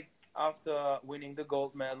thought like after winning the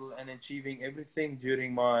gold medal and achieving everything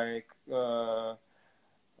during my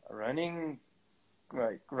running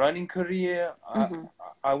running career, Mm-hmm.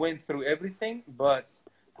 I went through everything, but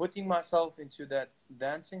putting myself into that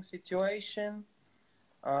dancing situation,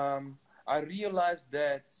 I realized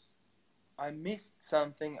that I missed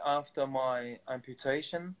something after my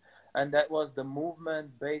amputation, and that was the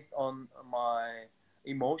movement based on my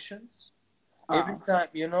emotions. Every Wow. time,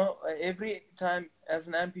 every time as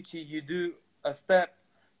an amputee you do a step,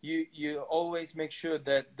 you always make sure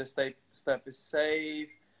that the step is safe,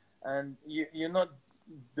 and you're not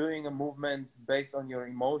doing a movement based on your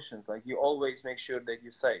emotions. Like, you always make sure that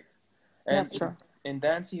you're safe. And That's true. in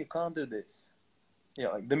dancing you can't do this.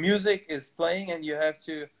 Like the music is playing and you have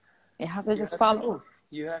to You have to you just have to follow. move.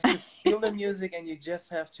 You have to feel the music and you just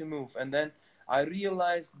have to move. And then I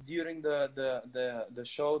realized during the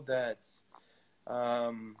show that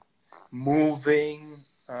um, moving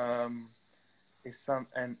is some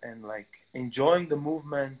and like enjoying the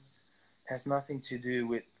movement has nothing to do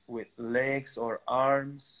with legs or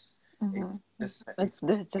arms. Mm-hmm. It's just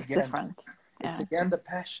They're just again different. it's Yeah. again the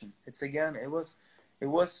passion. It's again it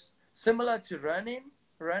was similar to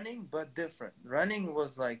running but different. Running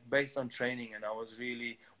was like based on training and I was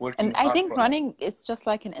really And working I hard think for that. running is just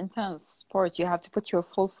like an intense sport. You have to put your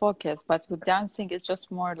full focus, but with dancing, it's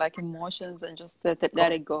just more like emotions and just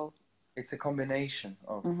let it go. It's a combination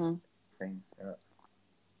of Mm-hmm. things.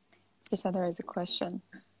 You said there is a question.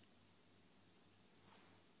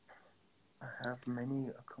 I have many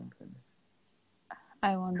accompaniments.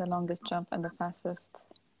 I won the longest jump and the fastest.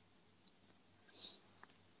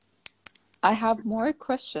 I have more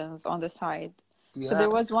questions on the side. So Yeah. there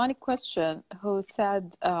was one question who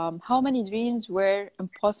said, how many dreams were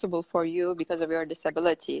impossible for you because of your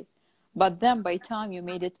disability, but then by time you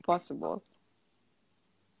made it possible?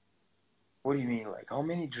 What do you mean? Like how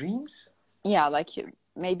many dreams? Yeah, like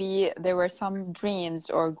maybe there were some dreams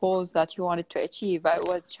or goals that you wanted to achieve, but it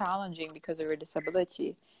was challenging because of your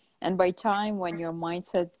disability. And by time when your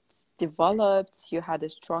mindset developed, you had a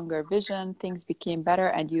stronger vision, things became better,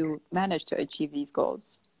 and you managed to achieve these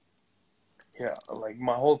goals. Yeah, like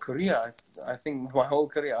my whole career. I think my whole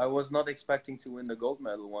career, I was not expecting to win the gold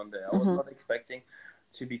medal one day. I was Mm-hmm. not expecting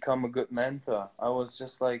to become a good mentor. I was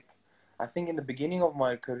just like, I think in the beginning of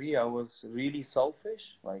my career, I was really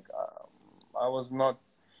selfish. Like, I was not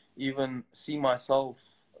even see myself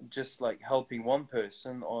just like helping one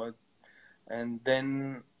person and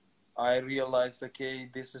then I realized, okay,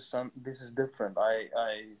 this is different.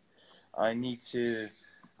 I need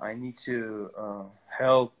to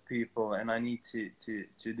help people and I need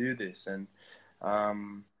to do this. And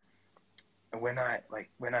um, when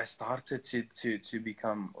I started to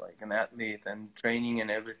become like an athlete and training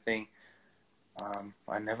and everything,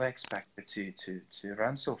 I never expected to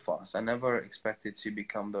run so fast. I never expected to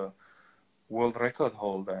become the world record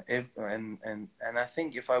holder. And I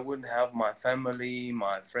think if I wouldn't have my family,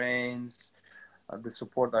 my friends, the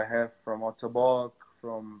support I have from Ottobock,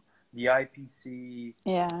 from the IPC,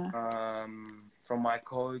 Yeah. from my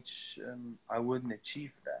coach, I wouldn't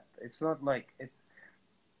achieve that. It's not like it's.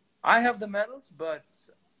 I have the medals, but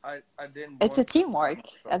I didn't It's want a teamwork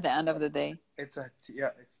myself. at the end of the day. It's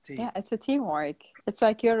it's team. Yeah, it's a teamwork. It's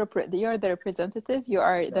like you're the representative. You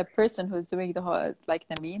are Yeah. the person who's doing the whole, like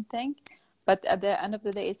the main thing. But at the end of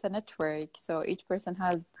the day, it's a network. So each person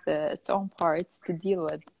has its own parts to deal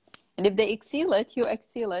with. And if they excel it, you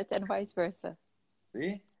excel it, and vice versa.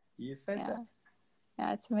 See, you said Yeah, that.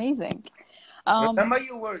 yeah, it's amazing. Remember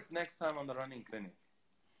your words next time on the running clinic.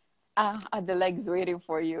 The legs waiting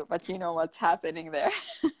for you, but you know what's happening there.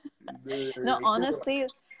 No, honestly,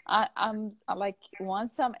 I'm like,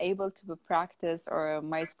 once I'm able to practice or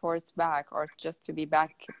my sports back or just to be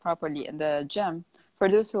back properly in the gym. For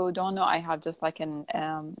those who don't know, I have just like an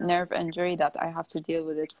nerve injury that I have to deal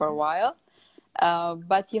with it for a while.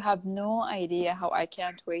 But you have no idea how I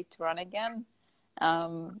can't wait to run again.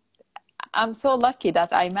 Um, I'm so lucky that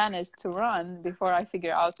I managed to run before I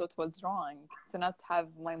figure out what was wrong, to not have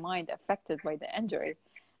my mind affected by the injury.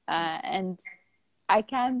 And I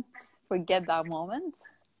can't forget that moment.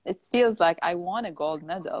 It feels like I won a gold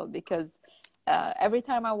medal because every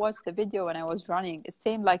time I watched the video when I was running, it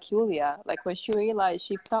seemed like Julia, like when she realized,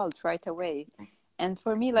 she felt right away. And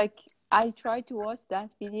for me, like, I try to watch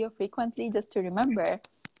that video frequently just to remember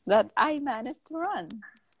that I managed to run.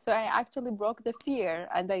 So I actually broke the fear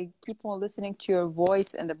and I keep on listening to your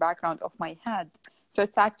voice in the background of my head. So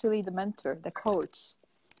it's actually the mentor, the coach,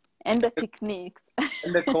 and the techniques.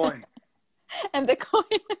 And the coin. And the coin.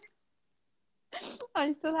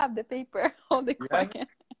 I still have the paper. Hold the coin.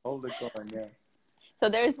 Hold the coin, yeah. So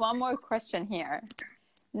there is one more question here.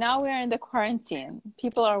 Now we're in the quarantine.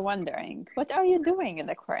 People are wondering, what are you doing in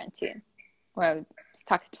the quarantine? Well,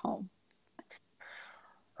 stuck at home.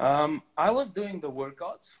 I was doing the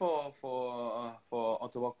workouts for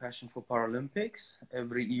Ottobock Passion for Paralympics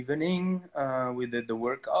every evening. We did the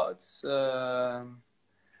workouts,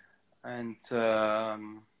 and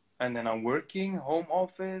then I'm working home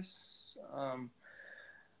office.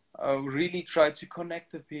 I really try to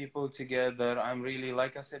connect the people together. I'm really,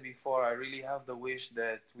 like I said before, I really have the wish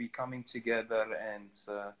that we coming together, and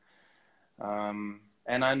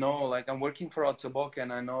I know, like, I'm working for Ottobock,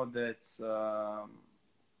 and I know that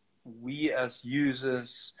we as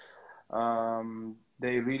users,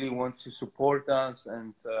 they really want to support us,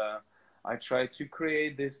 and I try to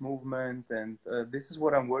create this movement, and this is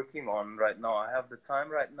what I'm working on right now. I have the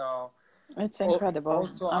time right now. It's incredible.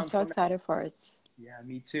 Also, I'm so excited for it. Yeah,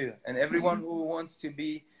 me too. And everyone who wants to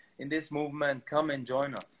be in this movement, come and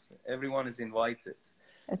join us. Everyone is invited.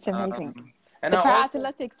 It's amazing. And the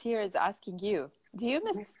Paralympics here is asking you, do you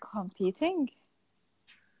miss competing?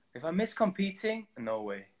 If I miss competing? No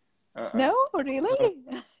way. No, really?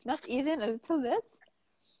 Not even a little bit?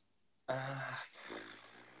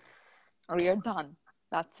 Or you're done?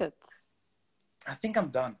 That's it? I think I'm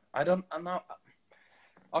done. I'm not...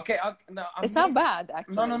 Okay, it's not bad,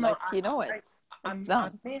 actually. No. Like, you know it. I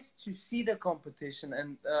missed to see the competition,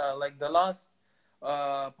 and like the last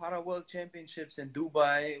Para World Championships in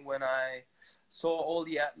Dubai, when I saw all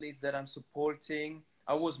the athletes that I'm supporting,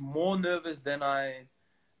 I was more nervous than I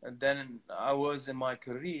was in my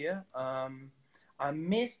career. I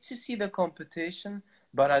miss to see the competition,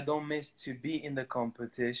 but I don't miss to be in the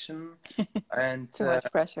competition. And too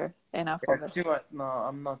much pressure. Enough of it. Too much. No,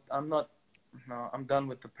 I'm not. No, I'm done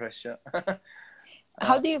with the pressure.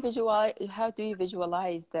 How do you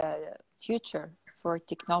visualize the future for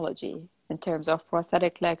technology in terms of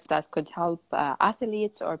prosthetic legs that could help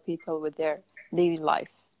athletes or people with their daily life?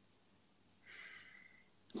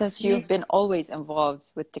 Since you've been always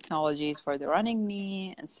involved with technologies for the running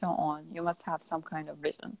knee and so on, you must have some kind of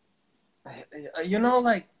vision. You know,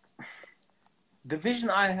 like, the vision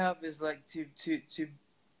I have is like to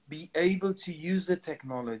be able to use the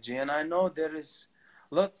technology. And I know there is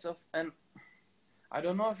lots of, and I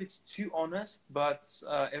don't know if it's too honest, but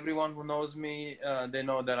everyone who knows me, they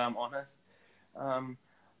know that I'm honest.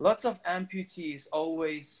 Lots of amputees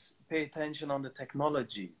always pay attention on the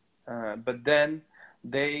technology, but then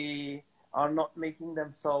they are not making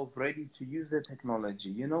themselves ready to use the technology.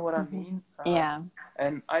 You know what I mean? Yeah.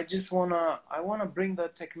 And I wanna bring the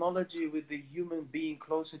technology with the human being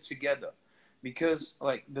closer together, because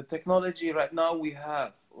like the technology right now we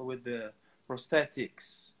have with the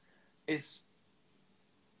prosthetics is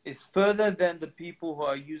further than the people who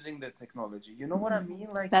are using the technology. You know what I mean?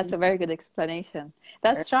 Like, that's a very good explanation.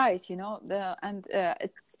 That's right. You know,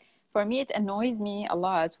 it's, for me, it annoys me a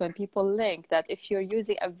lot when people link that if you're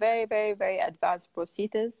using a very, very, very advanced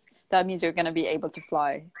prosthesis, that means you're going to be able to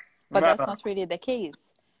fly. But that's not really the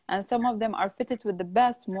case. And some of them are fitted with the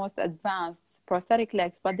best, most advanced prosthetic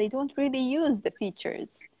legs, but they don't really use the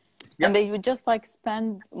features. Yeah. And they would just like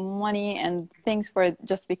spend money and things for it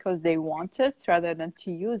just because they want it, rather than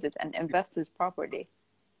to use it and invest it properly.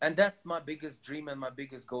 And that's my biggest dream and my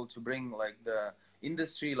biggest goal, to bring like the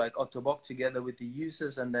industry like Ottobock together with the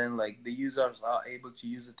users, and then like the users are able to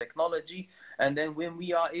use the technology, and then when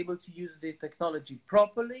we are able to use the technology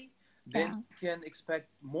properly, then we can expect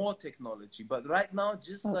more technology. But right now,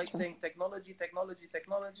 just that's like true. Saying technology,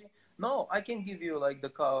 no, I can give you like the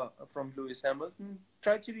car from Lewis Hamilton,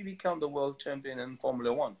 try to become the world champion in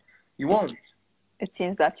Formula 1. You won't. It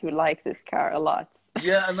seems that you like this car a lot.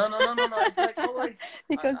 Yeah, no. It's like always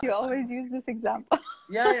because you always use this example.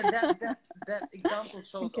 Yeah, that example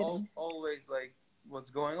shows always like what's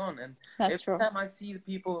going on. And every time I see the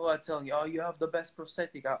people who are telling you, oh, you have the best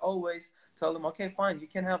prosthetic, I always tell them, okay, fine, you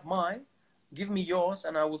can have mine, give me yours,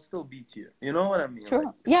 and I will still beat you. You know what I mean? True.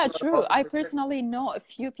 Like, yeah, true. I personally know a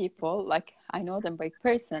few people, like I know them by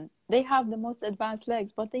person. They have the most advanced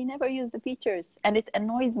legs, but they never use the features, and it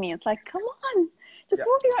annoys me. It's like, come on, just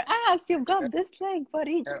move your ass. You've got this leg,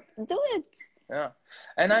 buddy. Just do it. Yeah,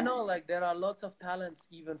 and I know like there are lots of talents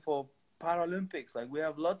even for Paralympics. Like we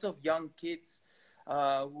have lots of young kids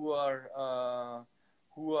who are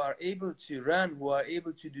able to run, who are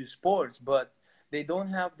able to do sports, but they don't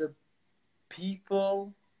have the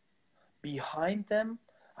people behind them.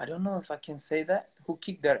 I don't know if I can say that, who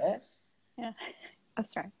kick their ass. Yeah,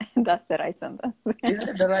 that's right. That's the right sentence. Is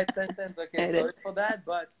it the right sentence? Okay, sorry for that,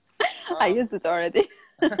 but I used it already.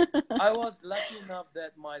 I was lucky enough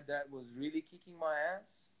that my dad was really kicking my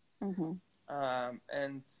ass. Mm-hmm.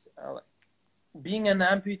 And being an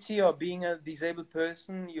amputee or being a disabled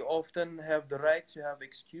person, you often have the right to have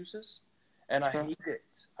excuses, and I hate it.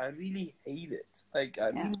 I really hate it. Like, I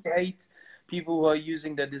really hate people who are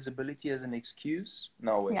using their disability as an excuse.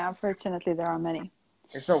 No way. Yeah, unfortunately, there are many.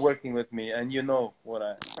 It's not working with me, and you know what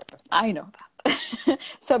I know that.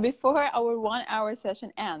 So before our 1 hour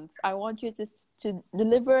session ends, I want you to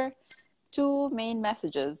deliver two main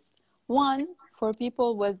messages. One, for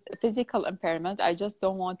people with physical impairment. I just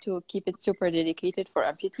don't want to keep it super dedicated for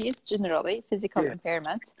amputees, generally, physical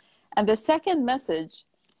impairments. And the second message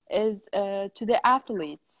is to the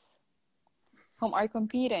athletes whom are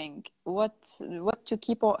competing,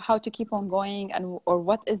 how to keep on going, or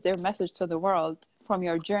what is their message to the world from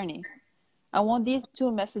your journey. I want these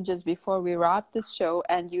two messages before we wrap this show,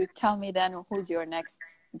 and you tell me then who's your next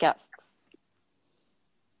guest.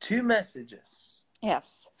 Two messages.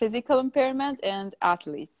 Yes, physical impairment and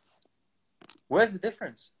athletes. Where's the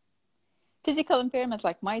difference? Physical impairment,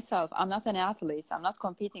 like myself, I'm not an athlete. I'm not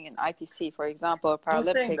competing in IPC, for example, or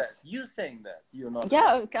Paralympics. You saying that? You're not.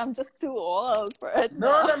 Yeah, I'm just too old for it.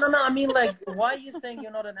 No. I mean, like, why are you saying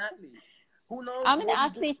you're not an athlete? Who knows? I'm an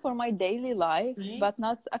athlete for my daily life, but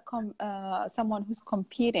not someone who's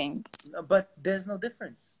competing. But there's no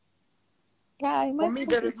difference. Yeah, I might. For me,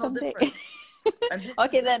 there is no difference.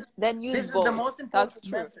 Okay, then use this both. Is the most important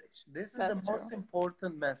That's message. This is That's the most true.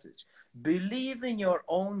 important message. Believe in your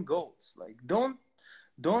own goals. Like, don't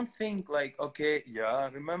think like, okay, yeah,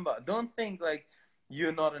 remember, don't think like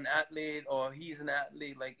you're not an athlete or he's an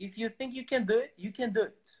athlete. Like, if you think you can do it, you can do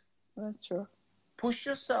it. That's true. Push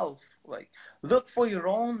yourself. Like, look for your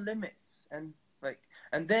own limits, and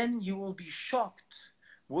then you will be shocked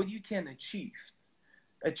what you can achieve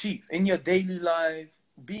in your daily life.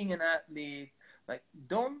 Being an athlete, like,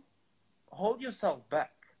 don't hold yourself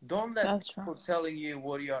back. Don't let people telling you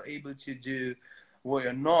what you are able to do, what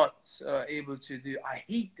you're not able to do. I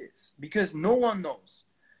hate this because no one knows.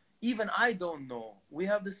 Even I don't know. We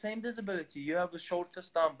have the same disability. You have a shorter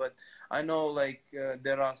thumb, but I know, like,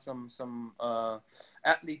 there are some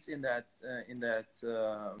athletes in that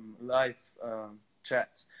live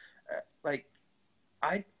chat. Like,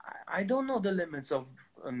 I don't know the limits of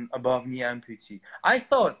an above knee amputee. I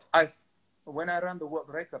thought when I ran the world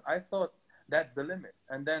record, I thought that's the limit.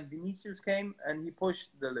 And then Vinicius came and he pushed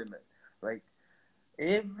the limit. Like,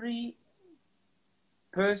 every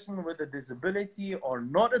person with a disability or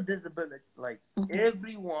not a disability, like,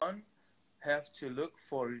 everyone have to look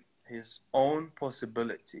for his own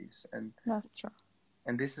possibilities. And that's true.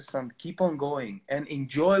 And this is keep on going and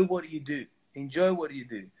enjoy what you do. Enjoy what you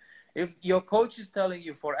do. If your coach is telling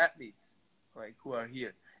you, for athletes like who are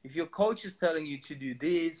here, if your coach is telling you to do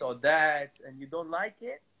this or that and you don't like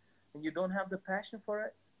it and you don't have the passion for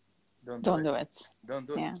it, don't do it. Don't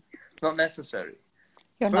do it. It's not necessary.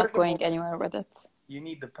 You're not going anywhere with it. You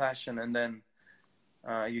need the passion, and then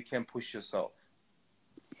you can push yourself.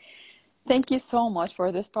 Thank you so much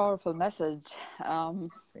for this powerful message.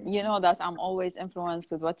 You know that I'm always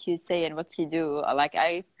influenced with what you say and what you do. Like,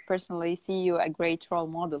 I personally see you a great role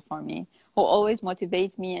model for me, who always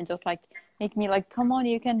motivates me and just like make me like, come on,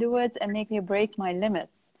 you can do it, and make me break my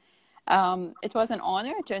limits. It was an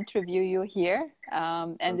honor to interview you here,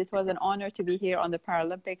 and it was an honor to be here on the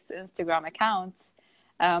Paralympics Instagram accounts.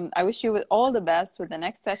 I wish you all the best with the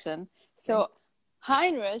next session. So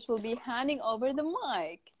Heinrich will be handing over the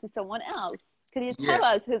mic to someone else. Could you tell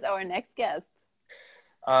us who's our next guest?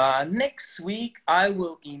 Next week, I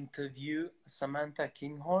will interview Samantha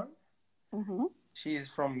Kinghorn.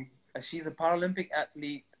 She's a Paralympic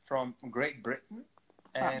athlete from Great Britain.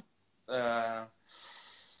 And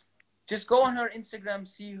just go on her Instagram,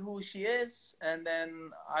 see who she is. And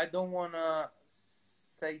then I don't want to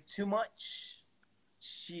say too much.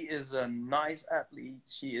 She is a nice athlete.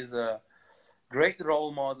 She is a great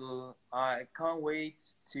role model. I can't wait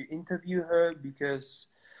to interview her because,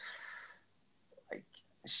 like,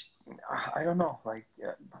 I don't know, like,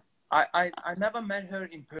 I never met her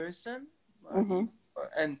in person,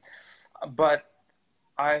 but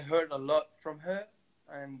I heard a lot from her,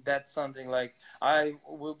 and that's something like I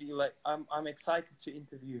will be like I'm excited to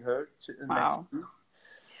interview her next week.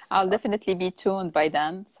 I'll definitely be tuned by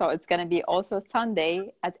then. So it's going to be also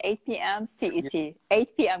Sunday at 8 p.m. CET.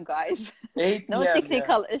 8 p.m. guys. 8 p.m. No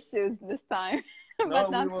technical issues this time. No,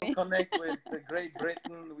 we will connect with Great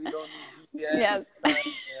Britain. We don't need VPN. Yes. Thank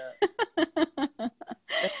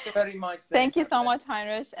you very much. Thank you so much,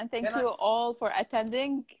 Heinrich. And thank you all for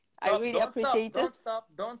attending. I really appreciate it.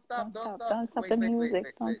 Don't stop the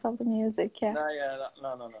music. Don't stop the music. Yeah.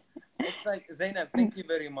 No. It's like, Zainab, thank you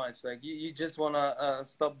very much. Like you just wanna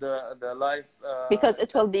stop the live. Because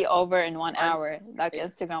it will be over in 1 hour. Like it,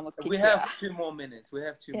 Instagram will kick we you have out. 2 more minutes. We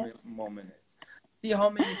have two Yes. more minutes. See how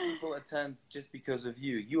many people attend just because of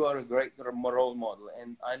you. You are a great role model,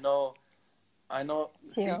 and I know.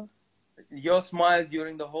 See, your smile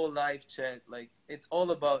during the whole live chat, like it's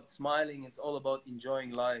all about smiling. It's all about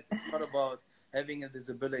enjoying life. It's not about having a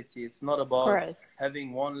disability. It's not about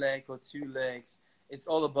having one leg or two legs. It's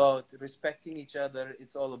all about respecting each other.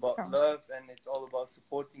 It's all about love, and it's all about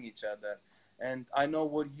supporting each other. And I know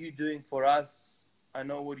what you're doing for us. I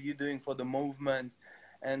know what you're doing for the movement.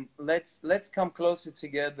 And let's come closer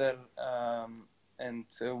together. And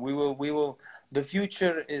we will. The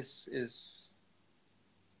future is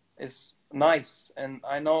nice, and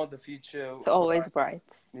I know the future. It's always bright.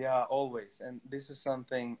 Yeah, always. And this is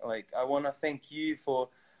something like I want to thank you for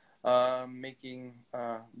making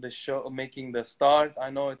the show, making the start.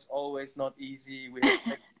 I know it's always not easy. We have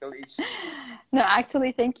technical issues. No,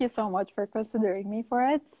 actually, thank you so much for considering me for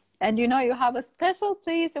it. And you know, you have a special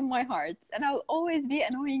place in my heart, and I'll always be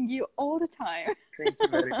annoying you all the time. Thank you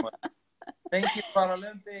very much. Thank you,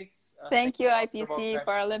 Paralympics. Thank you, IPC,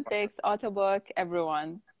 Paralympics, Ottobock,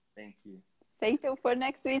 everyone. Thank you. Stay tuned for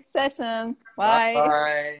next week's session. Bye.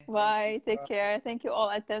 Bye. Bye. Take care. Thank you all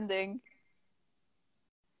attending.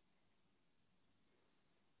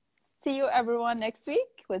 See you everyone next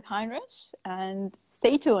week with Heinrich, and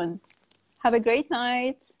stay tuned. Have a great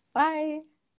night. Bye.